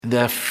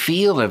The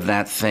feel of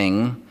that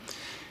thing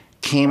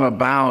came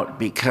about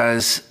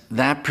because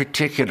that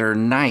particular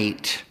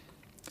night,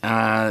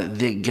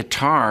 the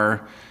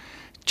guitar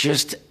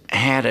just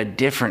had a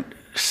different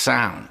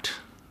sound.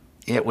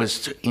 It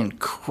was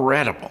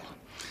incredible.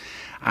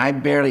 I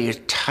barely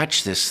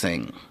touched this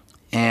thing,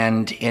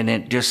 and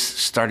it just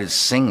started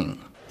singing.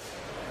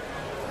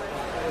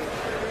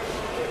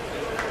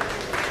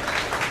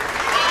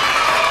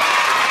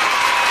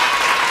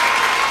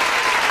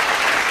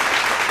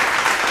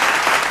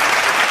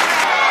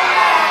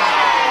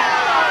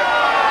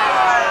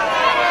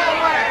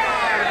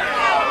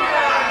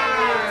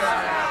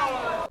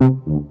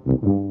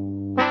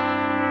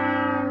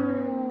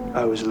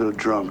 I was a little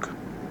drunk.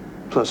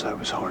 Plus, I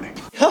was horny.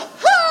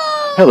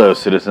 Hello,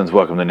 citizens.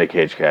 Welcome to Nick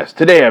Cage Cast.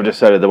 Today, I've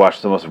decided to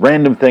watch the most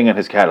random thing in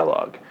his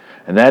catalog,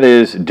 and that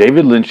is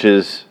David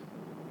Lynch's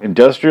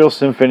Industrial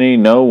Symphony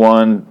No.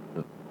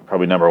 1,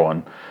 probably number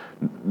 1.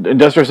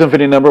 Industrial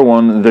Symphony No.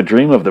 1, The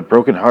Dream of the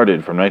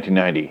Brokenhearted from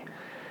 1990.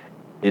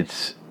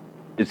 It's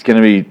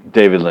gonna be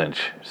David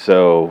Lynch,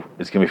 so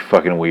it's gonna be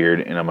fucking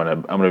weird, and I'm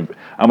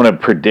gonna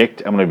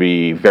predict I'm gonna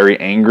be very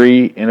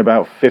angry in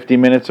about 50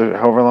 minutes or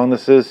however long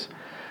this is.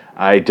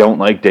 I don't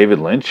like David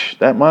Lynch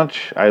that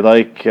much. I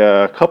like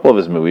a couple of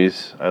his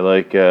movies. I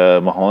like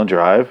Mulholland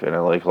Drive, and I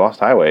like Lost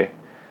Highway,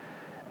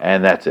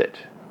 and that's it.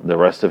 The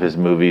rest of his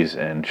movies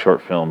and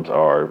short films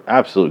are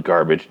absolute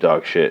garbage,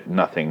 dog shit,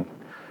 nothing.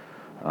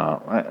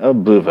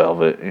 Blue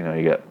Velvet,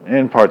 you got,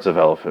 and parts of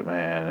Elephant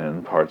Man,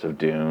 and parts of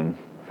Dune.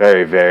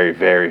 Very, very,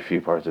 very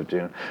few parts of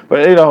Dune. But,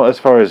 as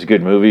far as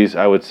good movies,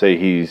 I would say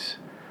he's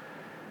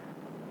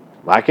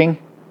lacking.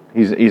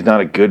 He's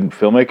not a good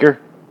filmmaker.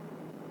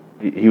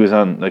 He was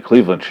on the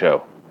Cleveland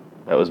Show.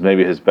 That was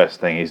maybe his best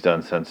thing he's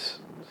done since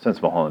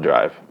Mulholland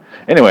Drive.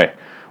 Anyway,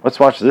 let's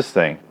watch this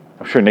thing.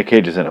 I'm sure Nick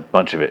Cage is in a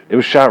bunch of it. It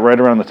was shot right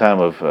around the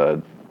time of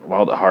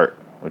Wild at Heart,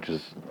 which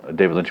is a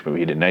David Lynch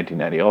movie he did in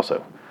 1990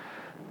 also,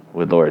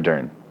 with Laura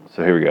Dern.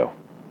 So here we go.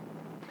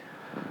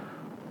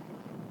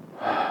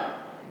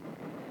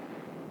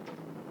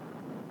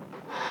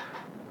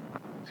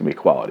 It's going to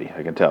be quality,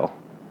 I can tell.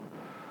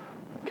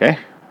 Okay.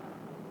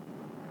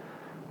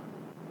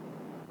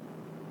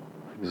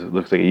 It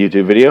looks like a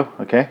YouTube video,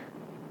 okay?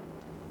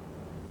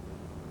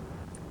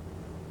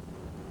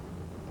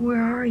 Where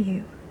are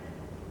you?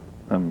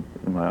 I'm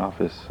in my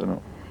office.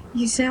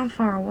 You sound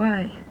far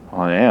away.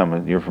 Well, I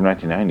am. You're from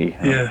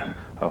 1990. Yeah.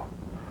 Oh.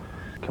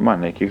 Come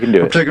on, Nick. You can do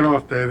it. I'm taking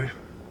off, baby.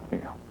 There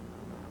you go.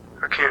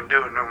 I can't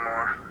do it no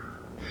more.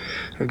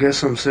 I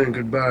guess I'm saying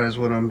goodbye is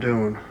what I'm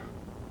doing.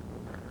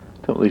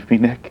 Don't leave me,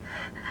 Nick.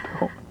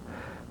 Don't.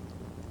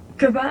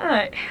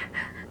 Goodbye.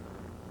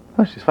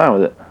 Oh, she's fine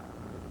with it.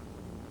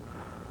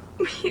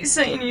 You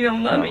saying you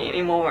don't love me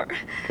anymore.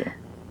 Okay.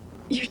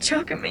 You're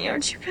choking me,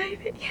 aren't you,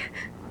 baby?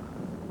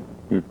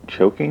 You're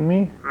choking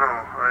me? No,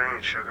 I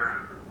ain't,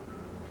 sugar.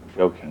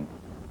 Joking.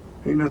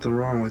 Ain't nothing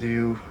wrong with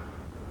you.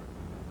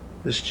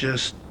 It's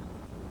just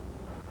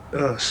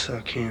us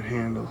I can't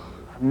handle.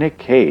 I'm Nick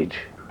Cage.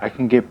 I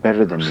can get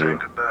better than I'm saying you.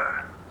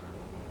 goodbye.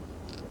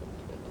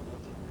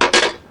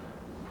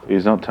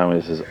 Please don't tell me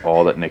this is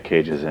all that Nick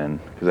Cage is in,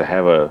 because I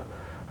have a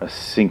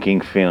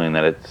sinking feeling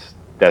that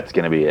that's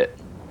going to be it.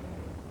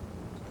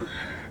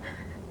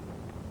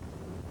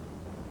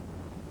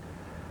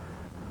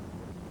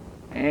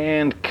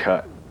 And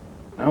cut.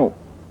 Oh,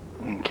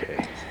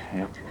 okay.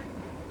 Yep.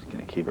 Just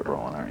gonna keep it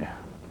rolling, aren't you?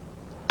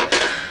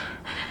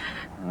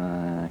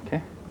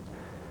 Okay.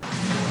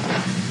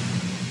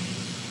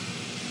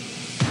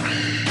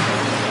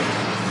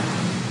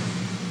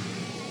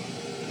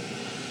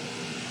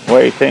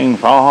 Waiting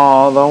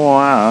for the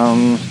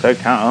ones to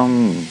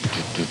come.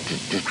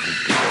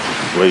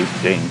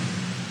 Waiting.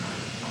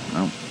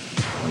 No.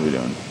 What are we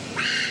doing?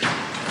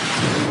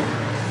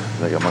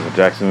 Like a Michael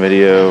Jackson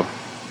video.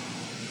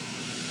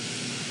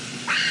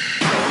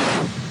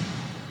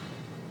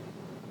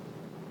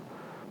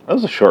 That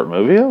was a short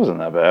movie. That wasn't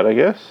that bad, I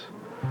guess.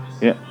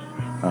 Yeah.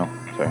 Oh,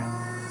 sorry.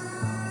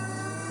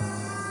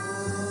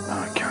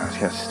 Oh, God. It's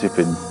got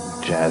stupid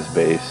jazz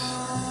bass.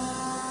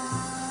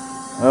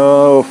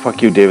 Oh,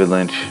 fuck you, David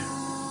Lynch.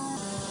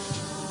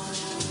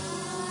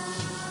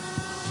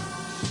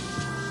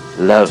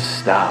 Love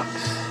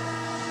stalks.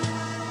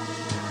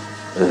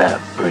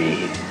 Love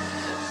breathes.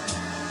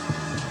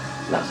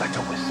 Love's like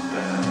a whisper.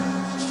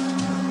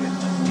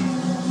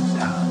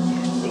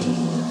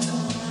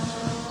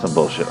 Some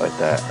bullshit like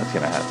that. That's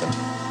gonna happen.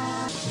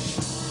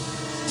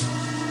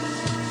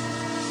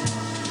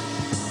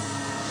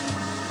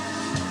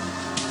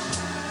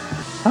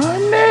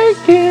 I'm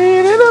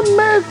naked in a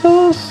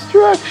mental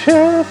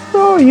structure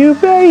for you,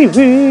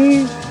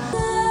 baby.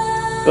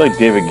 I feel like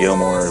David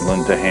Gilmour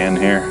lent a hand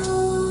here.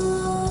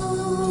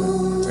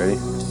 Ready?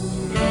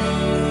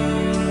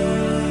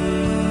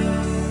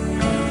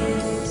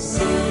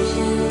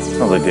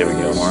 Sounds like David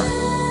Gilmour.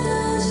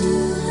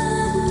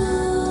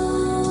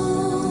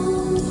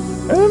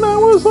 And I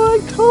was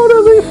like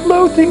totally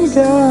floating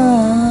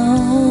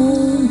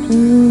down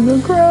to the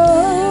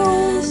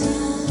ground.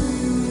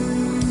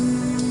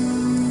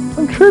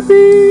 I'm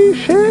trippy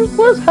shit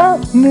was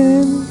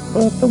happening,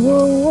 but the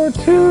World War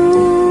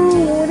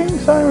II warning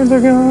sirens are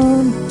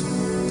gone.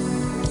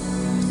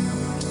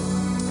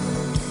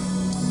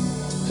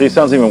 See, it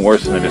sounds even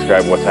worse when they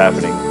describe what's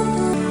happening.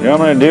 You know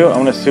what I'm gonna do? I'm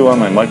gonna see why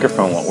my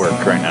microphone won't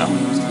work right now.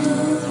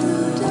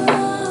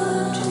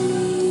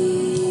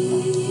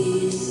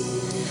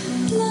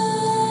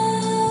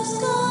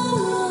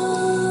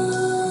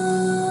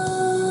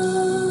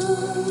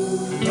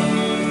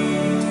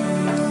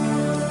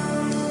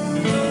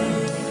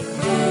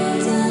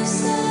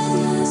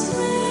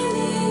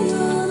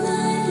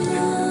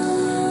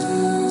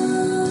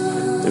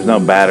 There's no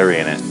battery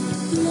in it.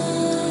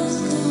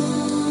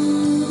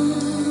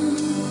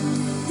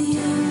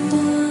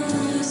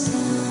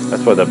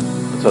 That's why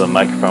the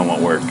microphone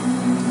won't work.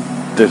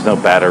 There's no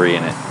battery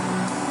in it.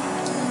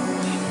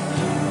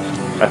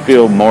 I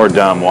feel more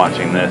dumb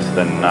watching this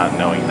than not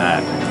knowing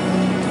that.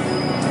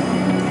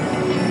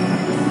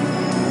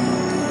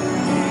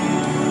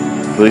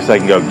 At least I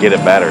can go get a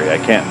battery. I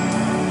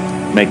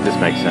can't make this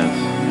make sense.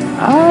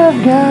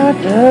 I've got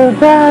a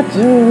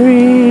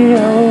battery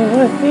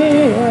over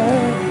here.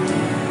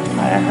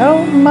 I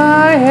hope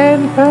my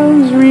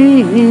headphones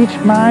reach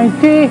my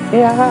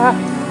dear.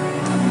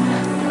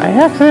 I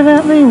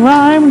accidentally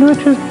rhymed, which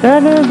is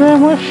better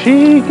than what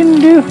she can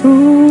do.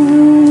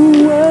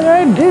 And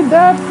I did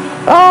that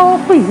all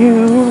for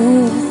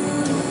you.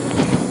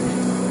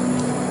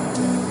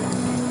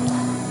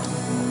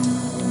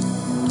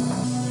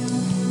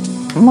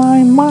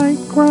 My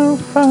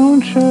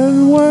microphone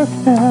should work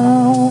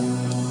now.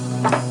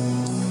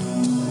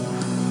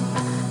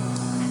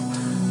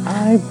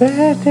 I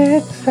bet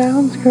it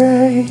sounds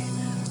great.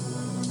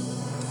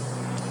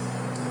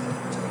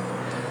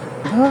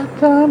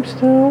 But I'm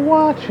still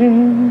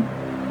watching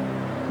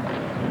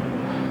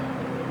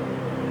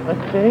a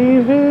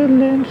David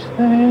Lynch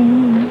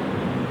thing.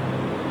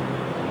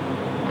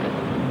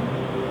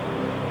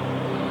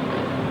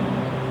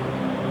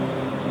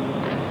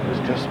 It was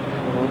just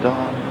before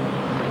dawn,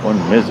 one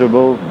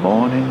miserable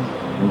morning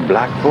in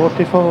Black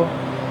 44,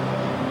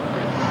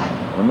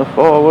 when the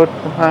forward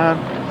command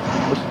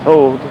was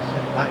told to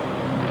sit tight.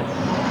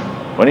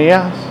 When he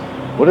asked,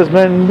 would his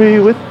men be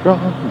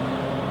withdrawn?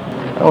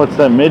 Oh, it's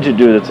that midget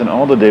dude that's in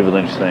all the David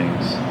Lynch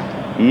things.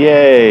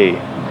 Yay!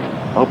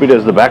 I hope he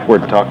does the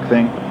backward talk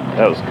thing.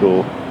 That was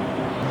cool.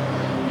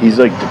 He's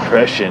like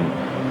depression,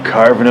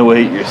 carving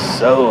away at your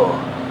soul.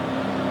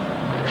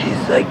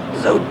 He's like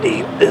so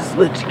deep, this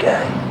Lynch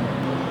guy.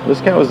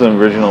 This guy was the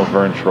original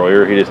Vern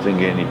Troyer. He just didn't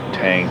get any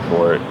tang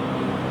for it.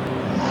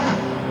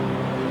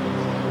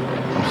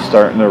 I'm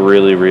starting to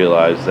really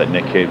realize that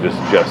Nick Cage was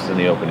just in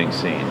the opening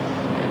scene.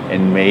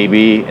 And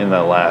maybe in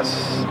the last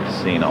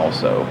scene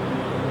also.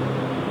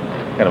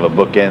 Kind of a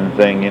bookend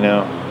thing, you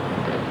know?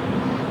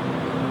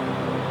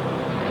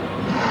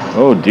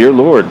 Oh, dear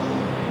Lord.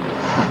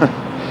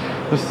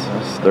 There's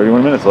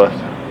 31 minutes left.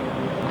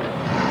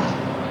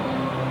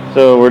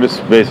 So we're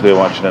just basically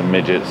watching a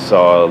midget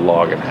saw a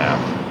log in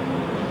half.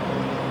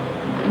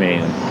 I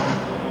mean,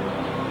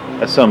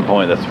 at some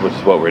point that's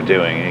what we're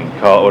doing. You can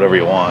call it whatever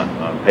you want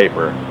on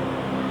paper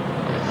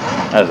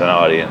as an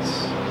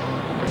audience.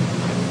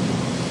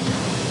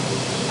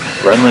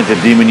 Run like the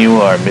demon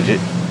you are,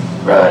 midget.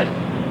 Run.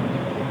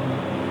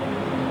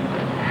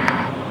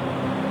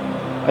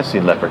 I've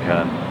seen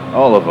Leprechaun.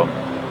 All of them.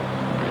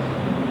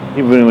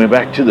 Even when we went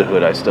back to the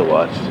hood, I still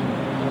watched.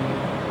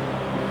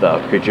 Thou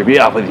creature, be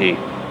off with ye.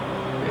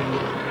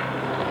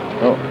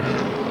 Oh.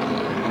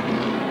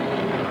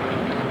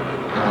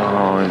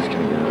 Oh, he's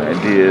gonna get an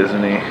idea,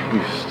 isn't he?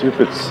 You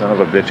stupid son of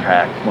a bitch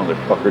hack,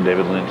 motherfucker,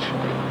 David Lynch.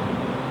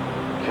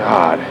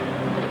 God.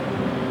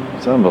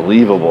 It's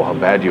unbelievable how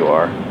bad you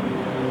are.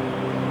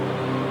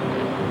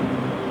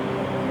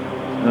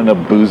 There's not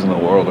enough booze in the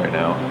world right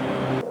now.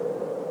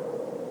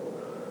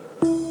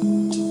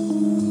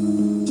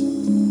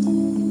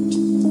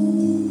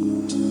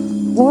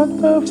 What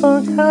the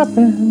fuck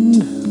happened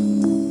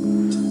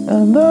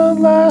in the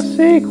last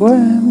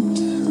sequence?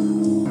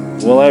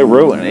 Well, I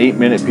wrote an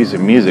 8-minute piece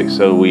of music,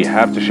 so we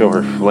have to show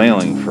her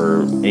flailing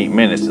for 8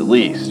 minutes at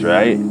least,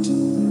 right? I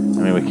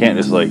mean, we can't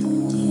just, like,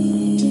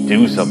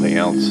 do something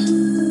else.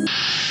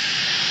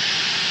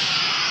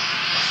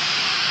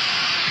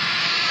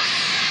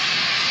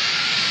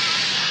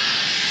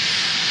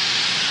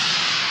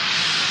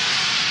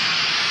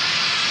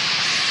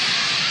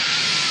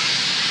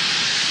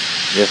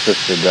 Guess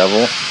it's the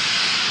devil.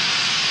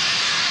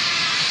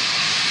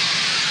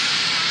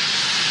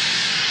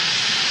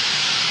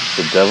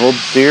 The devil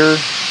deer?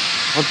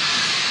 What?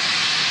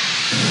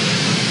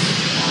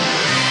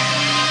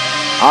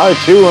 I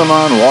too am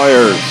on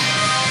wires.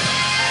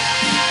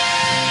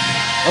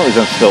 Oh, he's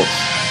on stilts.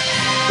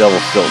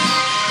 Devil stilts.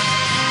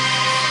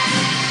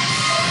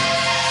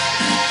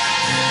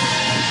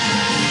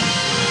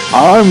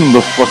 I'm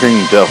the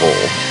fucking devil.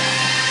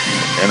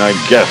 And I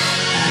guess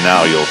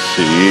now you'll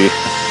see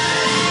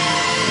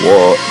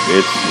what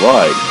it's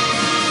like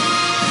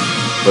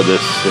for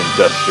this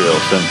industrial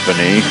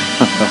symphony.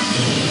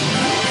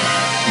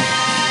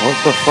 What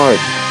the fuck?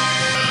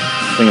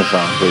 Sing a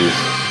song, please.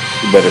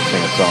 You better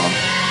sing a song.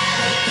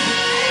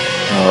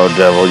 Oh,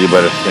 devil, you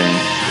better sing.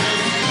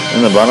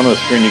 In the bottom of the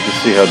screen, you can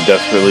see how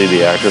desperately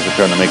the actors are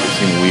trying to make it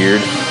seem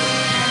weird.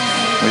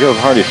 Look how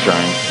hard he's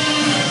trying.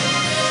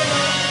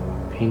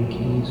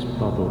 Pinky's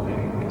Bubble Pig.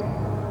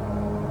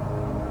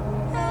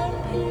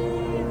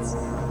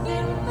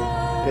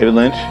 David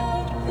Lynch?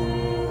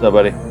 What's up,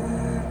 buddy?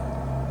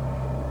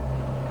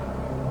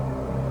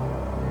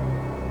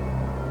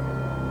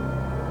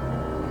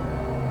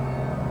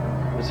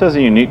 This has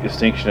a unique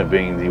distinction of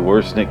being the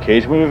worst Nick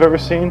Cage movie I've ever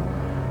seen,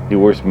 the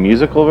worst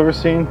musical I've ever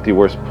seen, the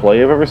worst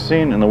play I've ever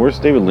seen, and the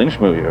worst David Lynch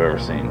movie I've ever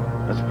seen.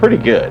 That's pretty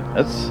good.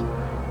 That's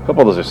a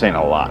couple of those are saying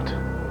a lot.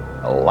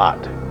 A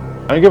lot.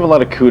 I give a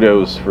lot of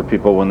kudos for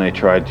people when they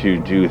try to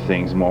do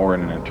things more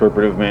in an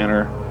interpretive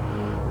manner,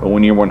 but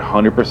when you're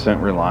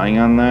 100% relying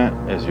on that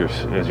as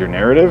your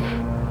narrative,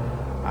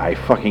 I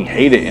fucking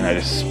hate it and I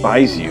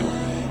despise you.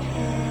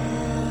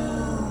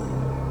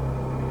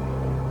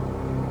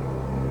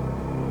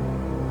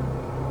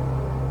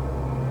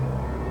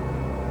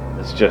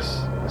 It's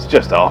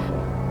just awful.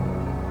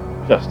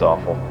 Just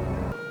awful.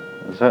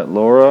 Is that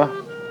Laura?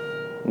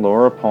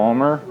 Laura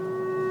Palmer?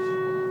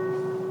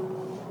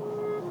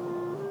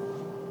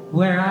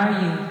 Where are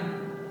you?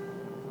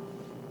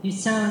 You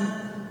sound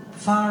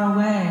far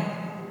away.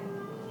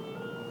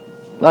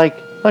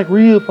 Like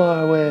real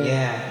far away.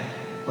 Yeah,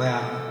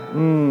 well,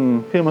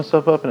 Feel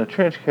myself up in a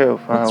trench coat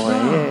far What's away,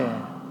 wrong? yeah.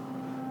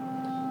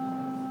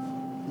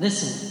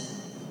 listen.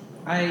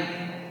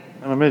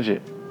 I'm a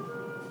midget.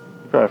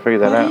 You probably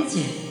figured that What out. is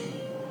it?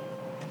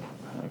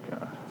 Oh,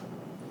 God.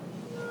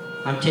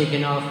 I'm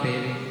taking off,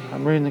 baby.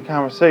 I'm reading the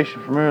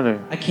conversation from earlier.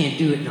 I can't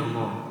do it no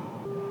more.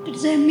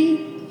 Does that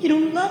mean you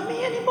don't love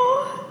me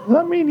anymore? Does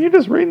that mean you're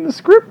just reading the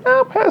script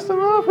now, passing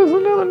off as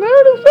another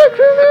narrative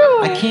section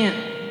now? I can't.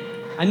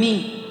 I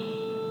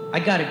mean, I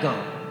gotta go.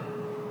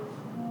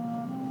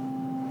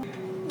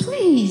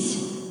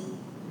 Please.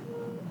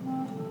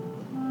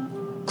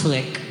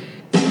 Click.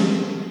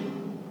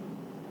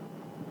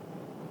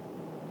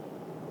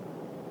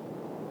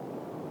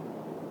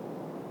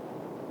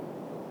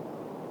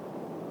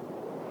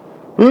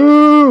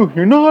 Boo!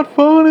 You're not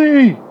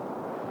funny!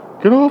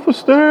 Get off the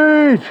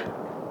stage!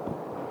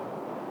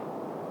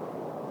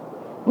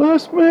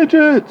 Less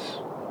midgets!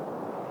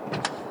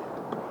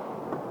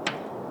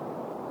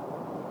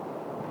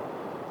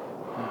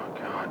 Oh,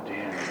 God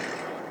damn it.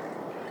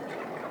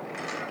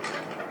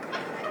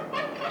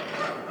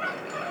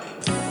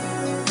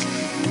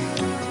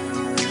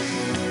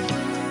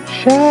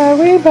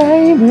 Sherry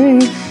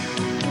baby!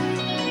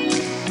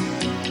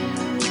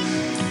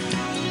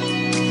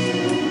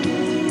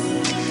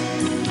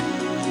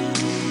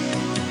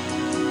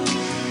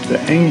 The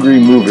angry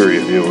movie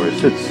reviewer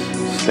sits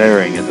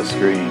staring at the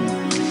screen,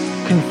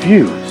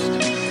 confused.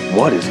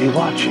 What is he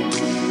watching?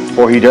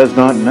 For he does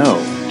not know.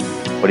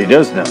 But he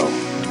does know.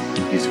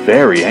 He's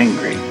very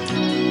angry.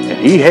 And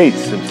he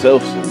hates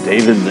himself some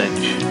David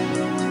Lynch.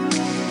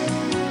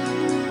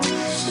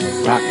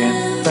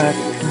 Rocking back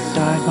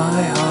inside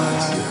my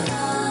heart.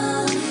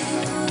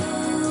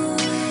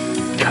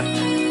 Cut.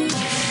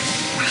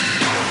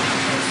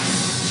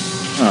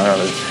 Oh,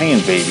 those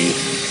hanging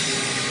babies.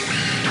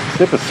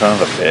 Stupid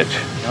son of a bitch.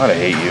 God, I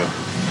hate you.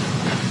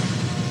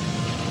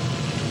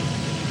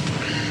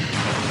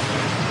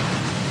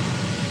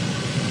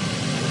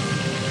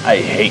 I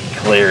hate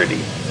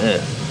clarity.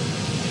 Ugh.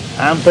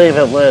 I'm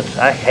David Lynch.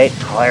 I hate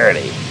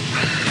clarity.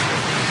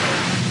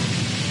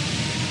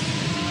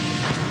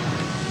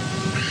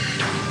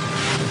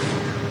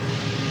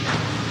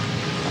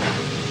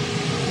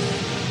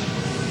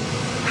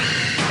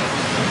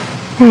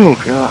 Oh,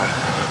 God.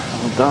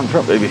 I'm Donald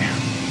Trump, baby.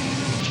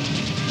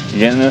 You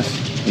getting this?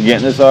 You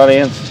getting this,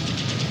 audience?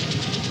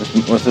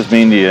 What's this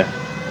mean to you?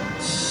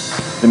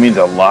 It means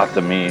a lot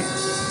to me.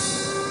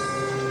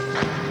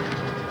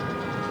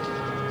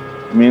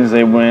 It means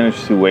they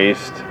managed to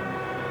waste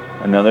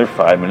another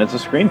 5 minutes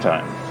of screen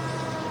time.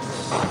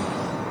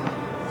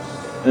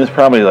 And there's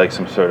probably like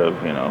some sort of,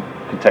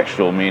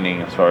 contextual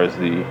meaning as far as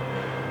the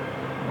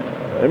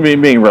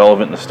being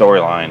relevant in the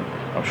storyline.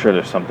 I'm sure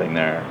there's something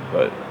there,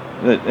 but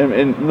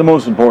and the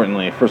most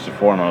importantly, first and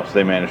foremost,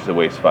 they managed to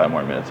waste 5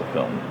 more minutes of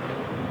film.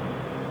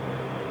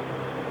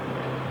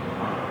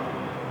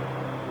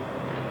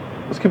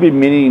 This could be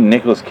mini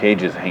Nicolas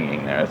Cages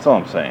hanging there. That's all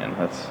I'm saying.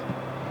 I'm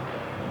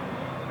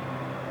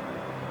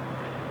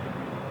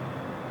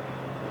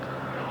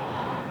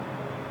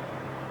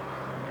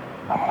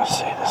gonna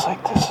say this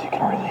like this so you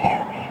can really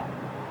hear me.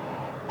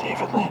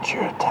 David Lynch,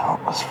 you're a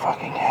talentless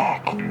fucking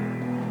hack.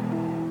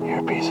 You're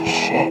a piece of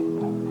shit.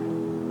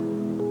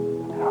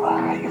 I don't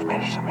know how you've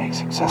managed to make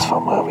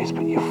successful movies,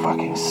 but you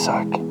fucking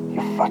suck.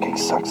 You fucking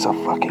suck so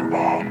fucking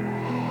bad.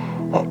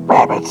 That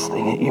rabbits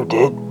thing that you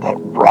did, that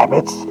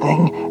rabbits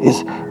thing,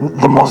 is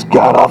the most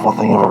god-awful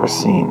thing I've ever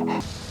seen.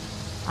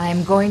 I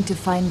am going to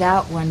find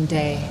out one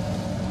day.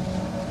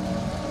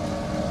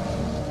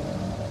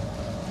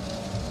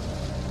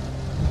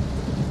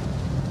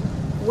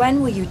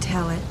 When will you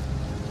tell it?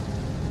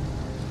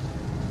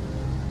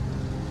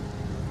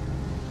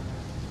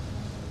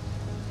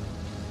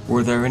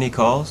 Were there any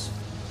calls?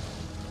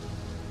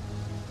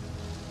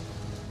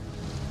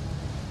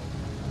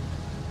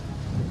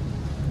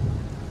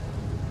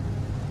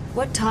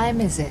 What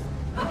time is it?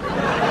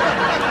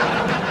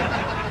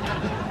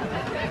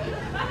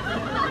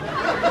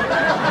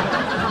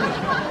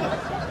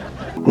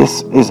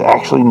 This is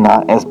actually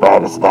not as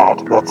bad as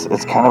that.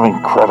 It's kind of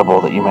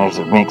incredible that you managed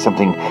to make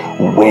something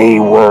way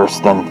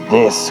worse than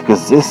this,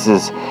 because this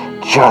is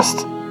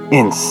just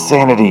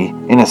insanity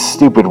in a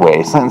stupid way.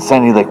 It's not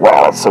insanity like,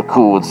 wow, that's so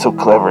cool and so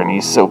clever and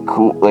he's so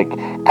cool, like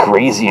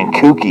crazy and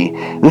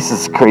kooky. This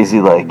is crazy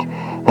like,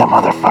 that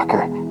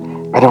motherfucker.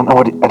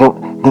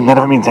 None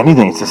of it means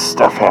anything. It's just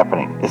stuff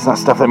happening. It's not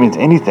stuff that means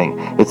anything.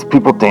 It's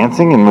people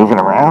dancing and moving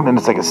around, and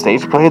it's like a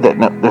stage play that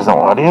there's no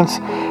audience.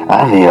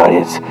 I'm the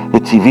audience. The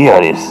TV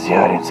audience is the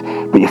audience.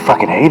 But you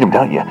fucking hate him,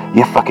 don't you?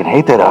 You fucking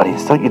hate that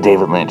audience, don't you,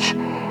 David Lynch?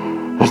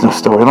 There's no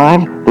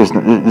storyline.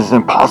 It's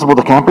impossible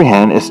to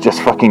comprehend. It's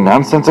just fucking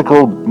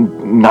nonsensical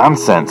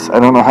nonsense. I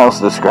don't know how else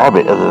to describe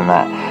it other than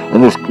that.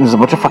 And there's a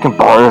bunch of fucking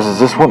bars. Is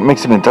this what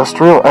makes it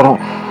industrial? Oh,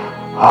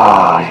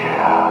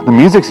 yeah. The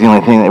music's the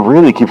only thing that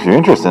really keeps your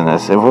interest in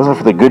this. If it wasn't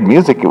for the good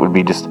music, it would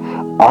be just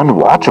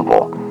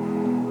unwatchable.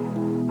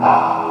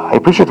 I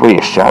appreciate the way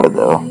you shot it,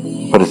 though.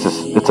 But it's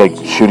like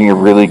shooting a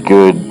really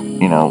good,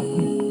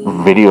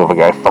 video of a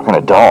guy fucking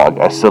a dog.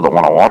 I still don't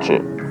want to watch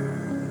it.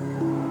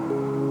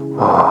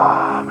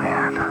 Oh,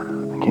 man.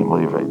 I can't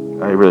believe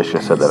I really should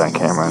have said that on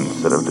camera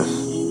instead of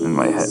just in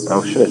my head.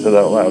 Oh, shit, I said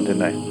that out loud,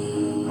 didn't I?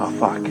 Oh,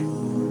 fuck.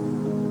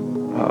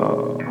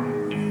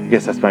 I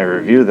guess that's my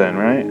review then,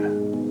 right?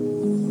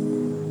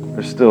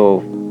 There's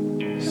still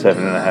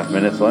 7.5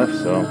 minutes left,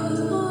 so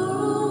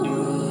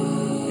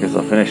I guess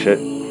I'll finish it.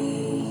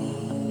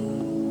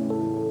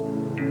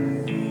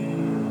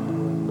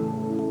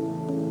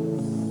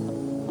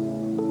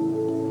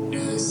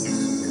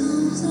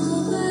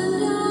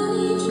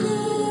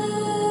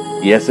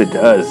 Yes, it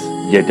does,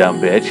 you dumb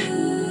bitch.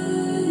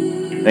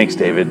 Thanks,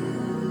 David.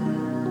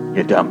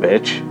 You dumb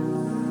bitch.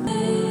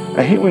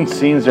 I hate when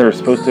scenes are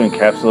supposed to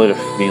encapsulate a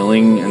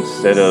feeling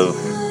instead of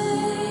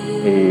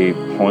a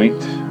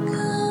point,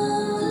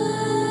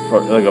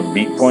 like a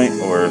beat point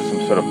or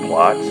some sort of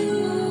plot,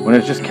 when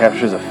it just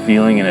captures a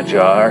feeling in a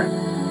jar.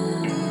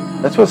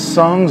 That's what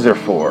songs are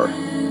for.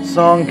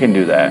 Song can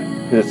do that.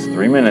 It's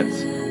 3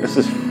 minutes. This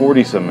is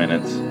 40-some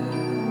minutes.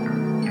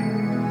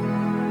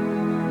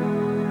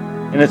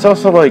 And it's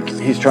also like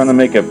he's trying to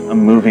make a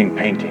moving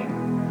painting.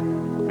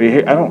 But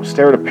I don't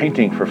stare at a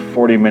painting for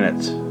 40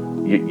 minutes.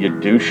 You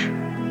douche.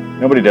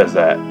 Nobody does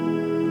that.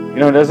 You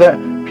know who does that?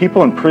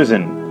 People in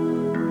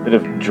prison that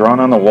have drawn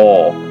on the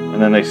wall and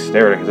then they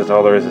stare at it because that's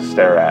all there is to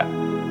stare at.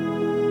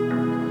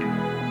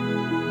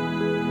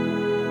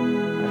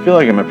 I feel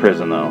like I'm in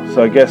prison though,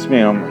 so I guess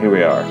here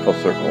we are, full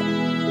circle.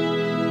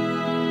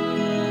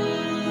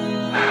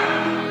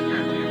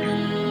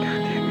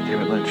 God damn you,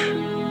 David Lynch.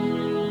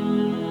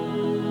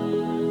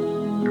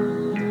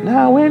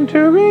 Now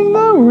entering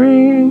the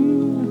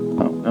ring.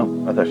 Oh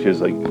no, I thought she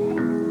was like.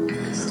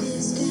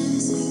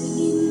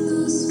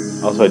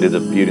 Also, I did the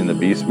Beauty and the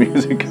Beast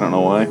music. I don't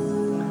know why.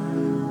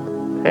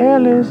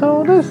 Hell is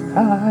all this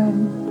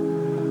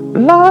time,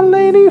 blonde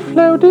lady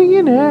floating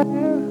in air.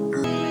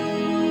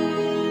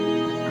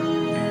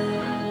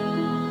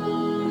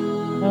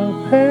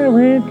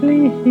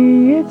 Apparently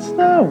it's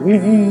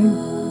snowing.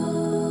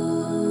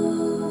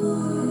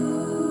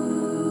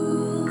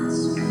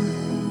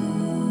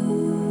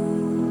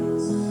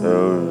 So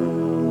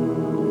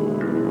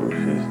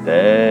she's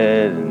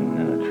dead and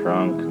in a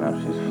trunk. Now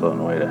she's floating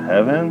away to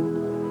heaven.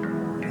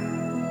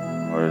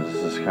 Or is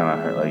this kind of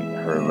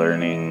her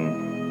learning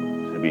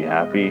to be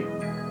happy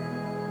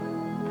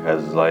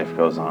because life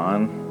goes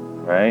on,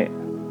 right?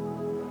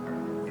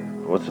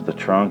 What's with the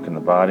trunk and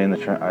the body in the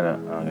trunk? I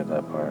don't get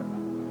that part.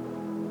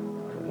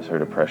 It's her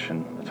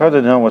depression. It's hard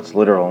to know what's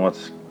literal and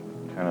what's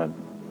kind of.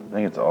 I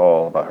think it's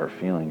all about her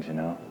feelings,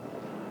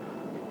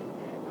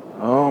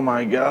 Oh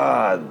my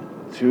God,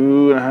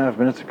 2.5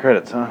 minutes of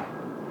credits, huh?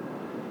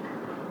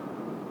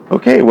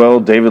 Okay, well,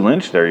 David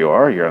Lynch, there you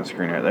are. You're on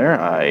screen right there.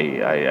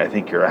 I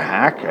think you're a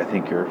hack. I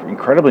think you're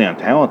incredibly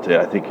untalented.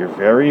 I think you're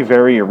very,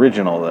 very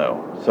original,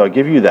 though. So I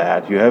give you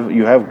that. You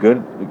have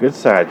good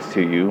sides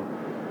to you.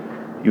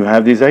 You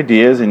have these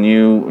ideas, and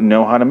you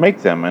know how to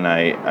make them, and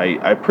I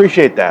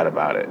appreciate that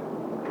about it.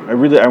 I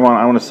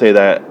want to say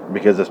that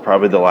because it's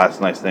probably the last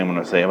nice thing I'm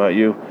going to say about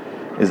you,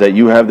 is that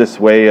you have this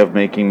way of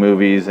making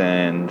movies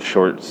and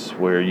shorts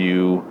where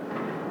you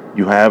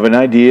have an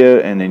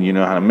idea and then you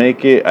know how to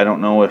make it. I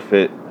don't know if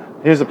it.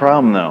 Here's the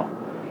problem, though.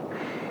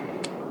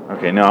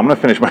 Okay, now I'm going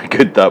to finish my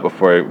good thought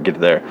before I get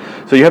there.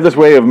 So you have this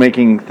way of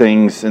making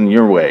things in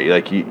your way.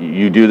 Like,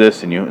 you do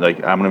this, and I'm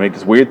going to make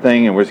this weird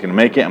thing, and we're just going to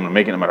make it. I'm going to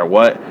make it no matter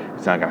what.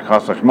 It's not going to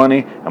cost much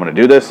money. I'm going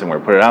to do this, and we're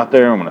going to put it out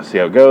there. I'm going to see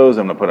how it goes.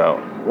 I'm going to put out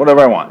whatever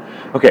I want.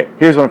 Okay,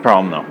 here's my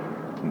problem, though.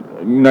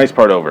 Nice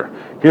part over.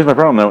 Here's my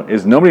problem, though,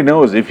 is nobody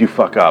knows if you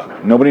fuck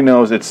up. Nobody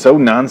knows. It's so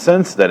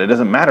nonsense that it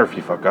doesn't matter if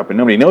you fuck up, and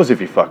nobody knows if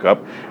you fuck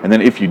up. And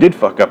then if you did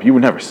fuck up, you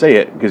would never say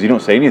it because you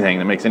don't say anything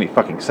that makes any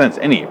fucking sense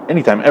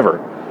anytime ever.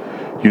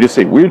 You just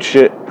say weird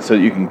shit so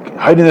that you can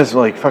hide in this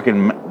like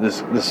fucking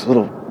this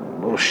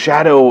little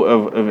shadow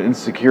of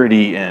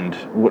insecurity and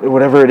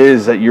whatever it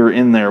is that you're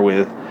in there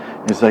with.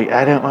 It's like,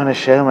 I don't want to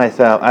show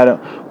myself.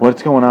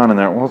 What's going on in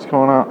there? What's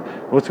going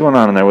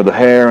on in there with the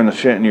hair and the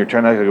shit, and you're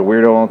trying to act like a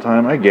weirdo all the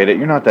time? I get it.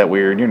 You're not that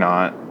weird. You're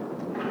not.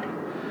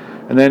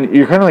 And then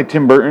you're kind of like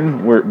Tim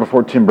Burton, where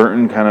before Tim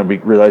Burton kind of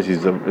realized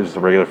he's just a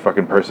regular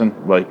fucking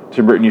person. Like,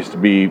 Tim Burton used to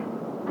be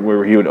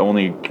where he would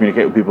only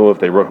communicate with people if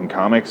they wrote him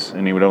comics,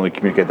 and he would only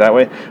communicate that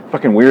way.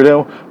 Fucking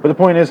weirdo. But the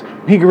point is,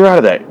 he grew out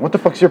of that. What the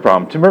fuck's your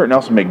problem? Tim Burton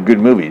also made good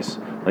movies.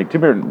 Like,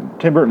 Tim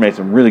Burton made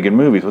some really good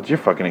movies. What's your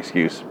fucking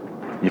excuse?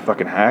 You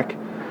fucking hack.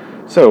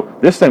 So,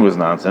 this thing was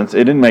nonsense.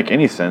 It didn't make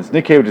any sense.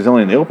 Nick Cage is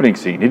only in the opening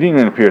scene. He didn't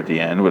even appear at the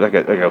end, like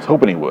I was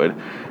hoping he would.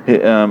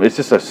 It's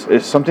just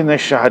it's something they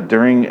shot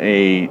during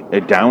a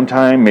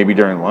downtime, maybe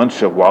during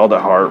lunch of Wild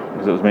at Heart,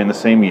 because it was made in the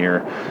same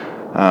year.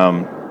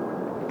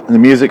 The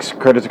music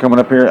credits are coming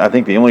up here. I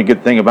think the only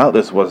good thing about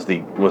this was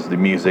the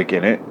music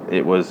in it.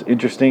 It was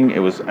interesting.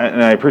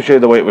 And I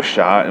appreciated the way it was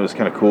shot. It was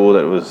kind of cool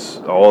that it was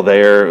all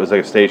there. It was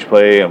like a stage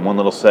play on one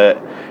little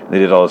set. They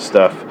did all this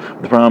stuff.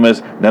 The problem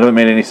is, none of it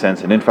made any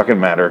sense. It didn't fucking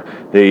matter.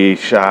 They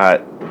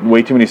shot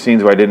way too many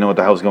scenes where I didn't know what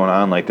the hell was going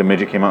on. Like, the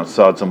midget came out and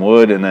sawed some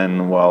wood, and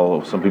then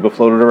while some people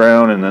floated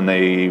around, and then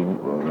they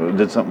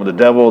did something with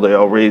the devil. They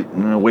all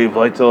waved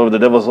lights all over the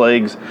devil's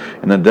legs,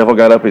 and the devil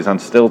got up. He's on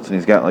stilts, and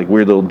he's got like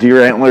weird little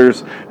deer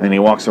antlers, and then he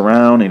walks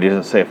around, and he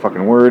doesn't say a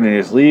fucking word, and he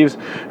just leaves.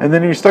 And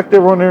then you're stuck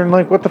there wondering,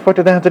 like, what the fuck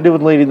did that have to do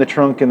with Lady in the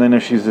Trunk? And then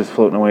if she's just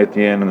floating away at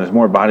the end, and there's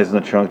more bodies in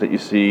the trunk that you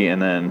see,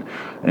 and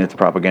it's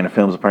propaganda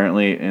films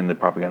apparently, and the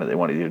propaganda they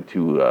wanted you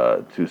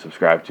to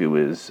subscribe to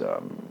is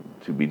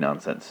to be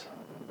nonsense.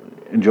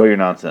 Enjoy your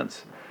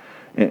nonsense.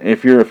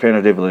 If you're a fan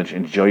of David Lynch,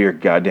 enjoy your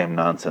goddamn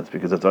nonsense,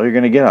 because that's all you're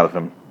going to get out of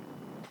him.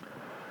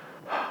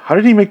 How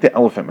did he make The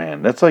Elephant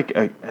Man? That's like,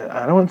 I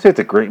don't want to say it's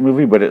a great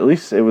movie, but at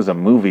least it was a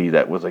movie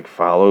that was like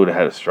followed,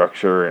 had a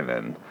structure, and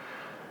then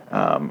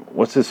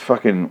what's his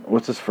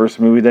first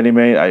movie that he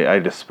made? I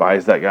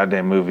despise that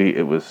goddamn movie.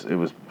 It was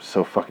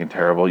so fucking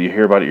terrible. You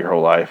hear about it your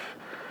whole life.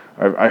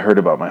 I heard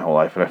about it my whole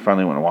life, and I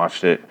finally went and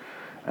watched it,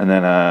 and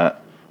then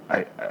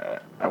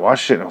I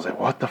watched it and I was like,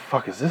 what the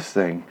fuck is this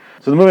thing?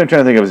 So the movie I'm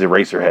trying to think of is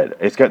Eraserhead.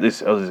 It's got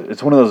this,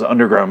 it's one of those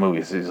underground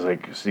movies. It's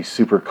like these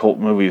super cult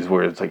movies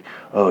where it's like,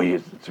 oh,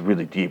 it's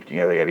really deep.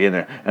 You gotta get in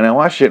there. And I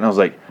watched it and I was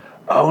like,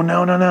 oh,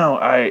 no.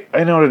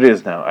 I know what it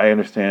is now. I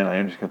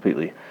understand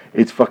completely.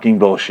 It's fucking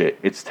bullshit.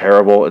 It's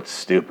terrible. It's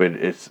stupid.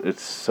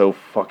 It's so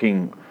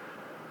fucking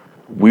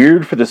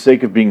weird for the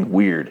sake of being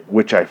weird,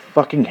 which I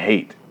fucking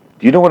hate.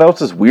 Do you know what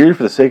else is weird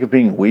for the sake of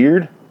being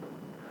weird?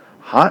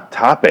 Hot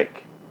Topic.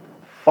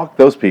 Fuck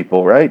those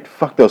people, right?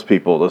 Fuck those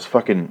people. Those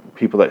fucking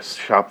people that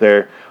shop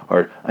there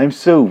are, I'm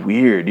so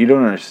weird. You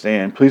don't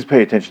understand. Please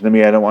pay attention to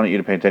me. I don't want you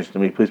to pay attention to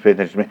me. Please pay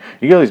attention to me.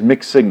 You get all these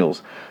mixed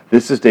signals.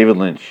 This is David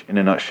Lynch in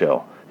a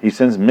nutshell. He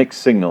sends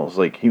mixed signals.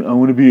 Like, I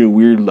want to be a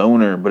weird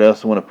loner, but I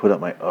also want to put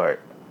up my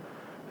art.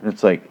 And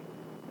it's like,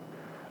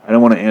 I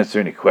don't want to answer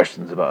any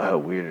questions about how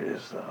weird it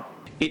is, though.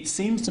 It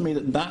seems to me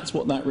that that's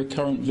what that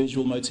recurrent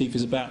visual motif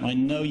is about. And I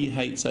know you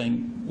hate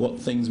saying what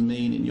things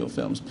mean in your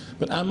films,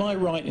 but am I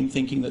right in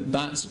thinking that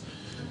that's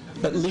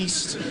at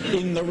least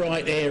in the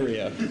right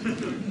area?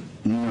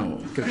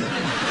 No.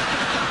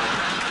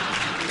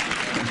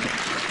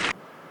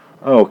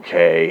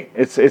 Okay.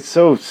 It's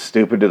so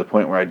stupid to the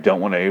point where I don't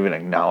want to even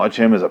acknowledge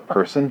him as a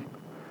person.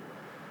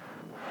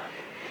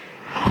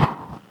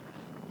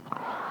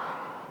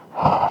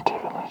 Oh,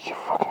 David Lynch, you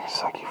fucking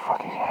suck, you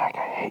fucking hack.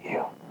 I hate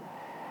you.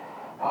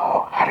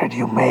 Oh, how did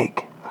you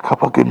make a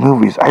couple good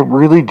movies? I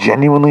really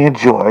genuinely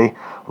enjoy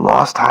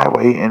Lost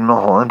Highway and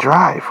Mulholland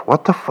Drive.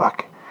 What the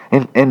fuck?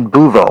 And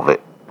Blue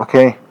Velvet,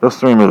 okay? Those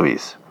 3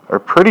 movies are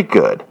pretty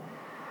good.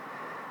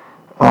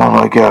 Oh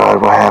my god,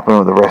 what happened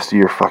with the rest of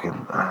your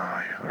fucking...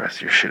 the rest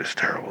of your shit is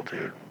terrible,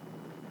 dude.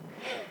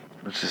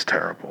 It's just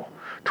terrible.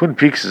 Twin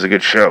Peaks is a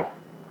good show.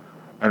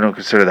 I don't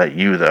consider that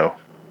you, though.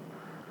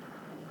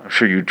 I'm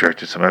sure you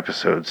directed some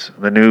episodes.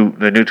 The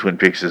new Twin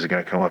Peaks is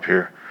going to come up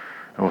here.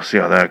 And we'll see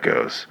how that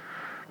goes.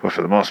 But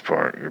for the most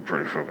part, you're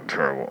pretty fucking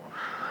terrible.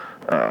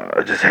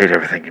 I just hate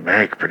everything you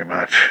make, pretty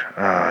much.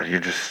 You're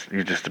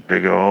just a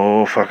big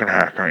old fucking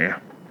hack, aren't you?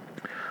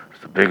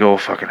 Just a big old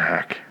fucking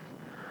hack.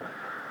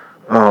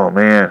 Oh,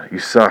 man. You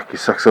suck. You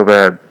suck so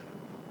bad.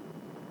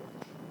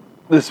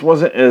 This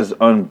wasn't as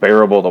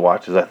unbearable to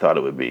watch as I thought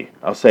it would be.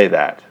 I'll say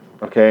that.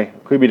 Okay?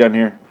 Could we be done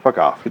here? Fuck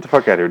off. Get the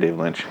fuck out of here, David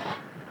Lynch.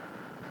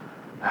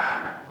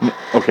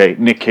 Okay,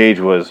 Nick Cage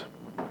was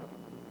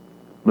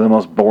the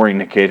most boring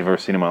Nick Cage I've ever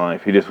seen in my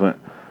life. He just went,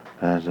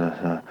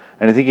 and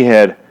I think he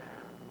had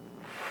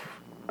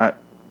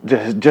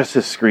just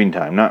his screen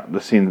time, not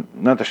the scene,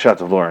 not the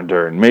shots of Laura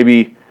Dern.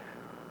 Maybe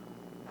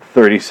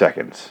 30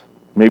 seconds,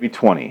 maybe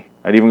 20.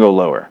 I'd even go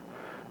lower.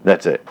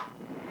 That's it.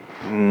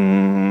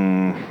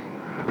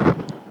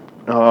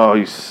 Oh,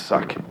 you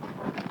suck.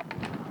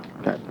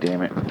 God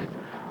damn it.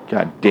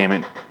 God damn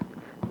it.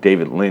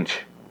 David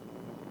Lynch.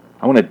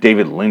 I want to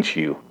David Lynch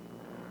you.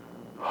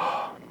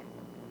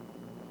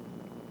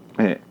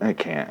 I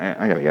can't.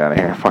 I gotta get out of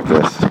here. Fuck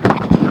this.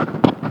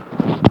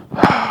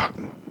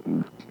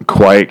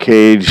 Quiet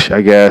Cage,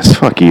 I guess.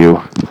 Fuck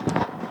you.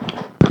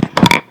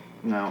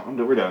 No,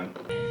 we're done.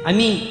 I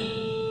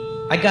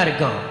mean, I gotta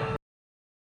go.